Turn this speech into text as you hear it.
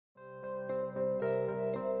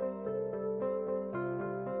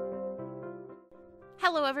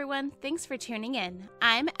Hello everyone, thanks for tuning in.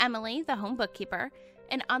 I'm Emily, the Home Bookkeeper,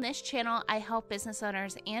 and on this channel I help business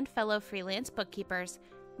owners and fellow freelance bookkeepers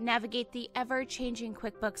navigate the ever-changing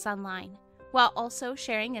QuickBooks Online, while also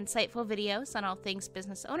sharing insightful videos on all things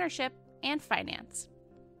business ownership and finance.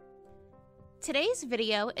 Today's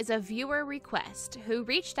video is a viewer request who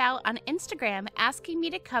reached out on Instagram asking me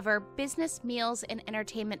to cover business meals and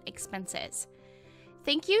entertainment expenses.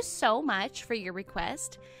 Thank you so much for your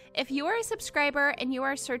request. If you are a subscriber and you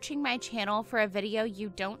are searching my channel for a video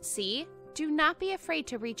you don't see, do not be afraid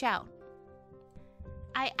to reach out.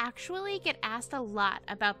 I actually get asked a lot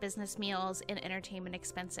about business meals and entertainment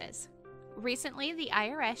expenses. Recently, the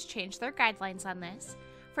IRS changed their guidelines on this.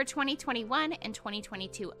 For 2021 and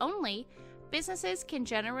 2022 only, businesses can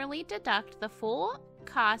generally deduct the full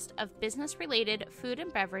cost of business-related food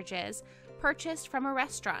and beverages purchased from a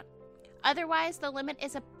restaurant. Otherwise, the limit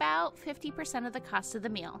is about 50% of the cost of the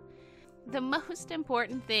meal. The most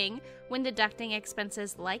important thing when deducting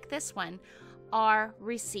expenses like this one are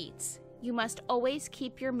receipts. You must always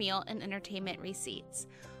keep your meal and entertainment receipts.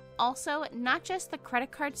 Also, not just the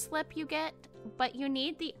credit card slip you get, but you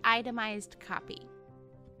need the itemized copy.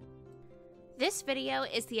 This video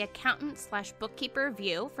is the accountant/bookkeeper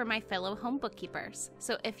view for my fellow home bookkeepers.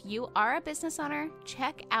 So if you are a business owner,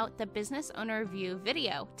 check out the business owner view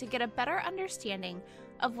video to get a better understanding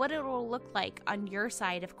of what it will look like on your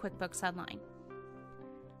side of QuickBooks Online.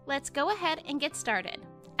 Let's go ahead and get started.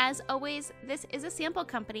 As always, this is a sample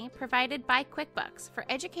company provided by QuickBooks for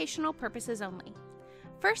educational purposes only.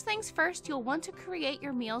 First things first, you'll want to create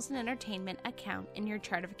your meals and entertainment account in your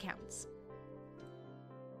chart of accounts.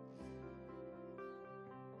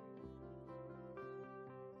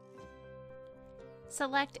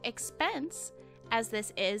 Select Expense, as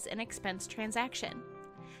this is an expense transaction.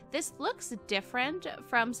 This looks different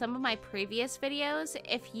from some of my previous videos,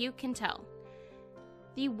 if you can tell.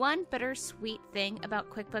 The one bittersweet thing about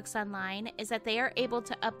QuickBooks Online is that they are able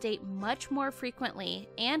to update much more frequently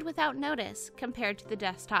and without notice compared to the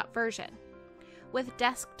desktop version. With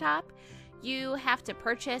desktop, you have to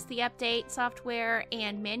purchase the update software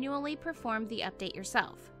and manually perform the update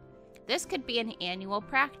yourself. This could be an annual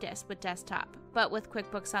practice with desktop, but with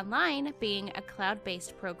QuickBooks Online being a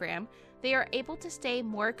cloud-based program, they are able to stay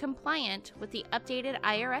more compliant with the updated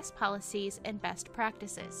IRS policies and best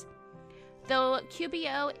practices. Though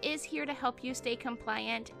QBO is here to help you stay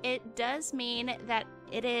compliant, it does mean that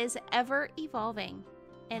it is ever evolving,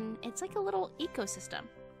 and it's like a little ecosystem.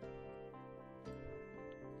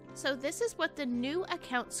 So this is what the new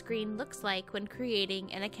account screen looks like when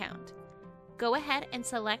creating an account. Go ahead and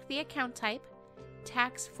select the account type,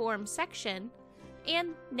 tax form section,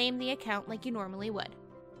 and name the account like you normally would.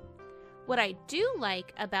 What I do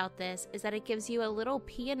like about this is that it gives you a little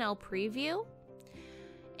P&L preview,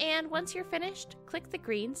 and once you're finished, click the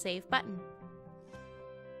green Save button.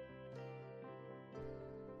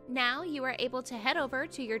 Now you are able to head over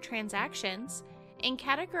to your transactions and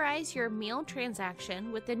categorize your meal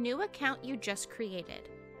transaction with the new account you just created.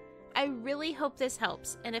 I really hope this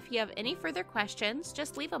helps, and if you have any further questions,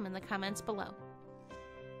 just leave them in the comments below.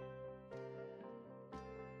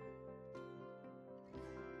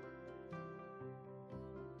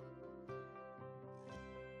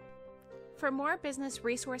 For more business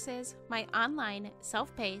resources, my online,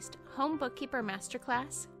 self-paced Home Bookkeeper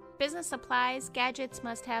Masterclass, business supplies, gadgets,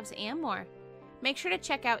 must-haves, and more, make sure to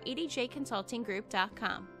check out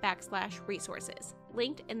edjconsultinggroup.com/resources,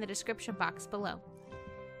 linked in the description box below.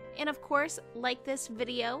 And of course, like this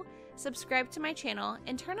video, subscribe to my channel,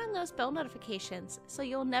 and turn on those bell notifications so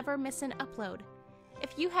you'll never miss an upload.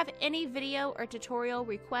 If you have any video or tutorial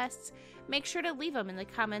requests, make sure to leave them in the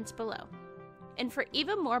comments below. And for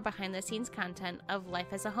even more behind-the-scenes content of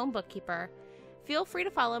life as a home bookkeeper, feel free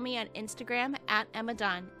to follow me on Instagram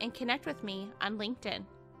 @EmmaDawn and connect with me on LinkedIn.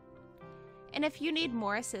 And if you need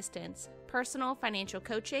more assistance, personal financial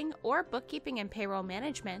coaching, or bookkeeping and payroll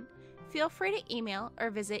management, feel free to email or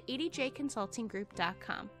visit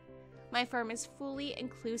edjconsultinggroup.com. My firm is fully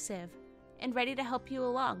inclusive and ready to help you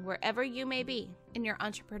along wherever you may be in your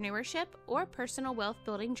entrepreneurship or personal wealth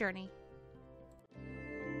building journey.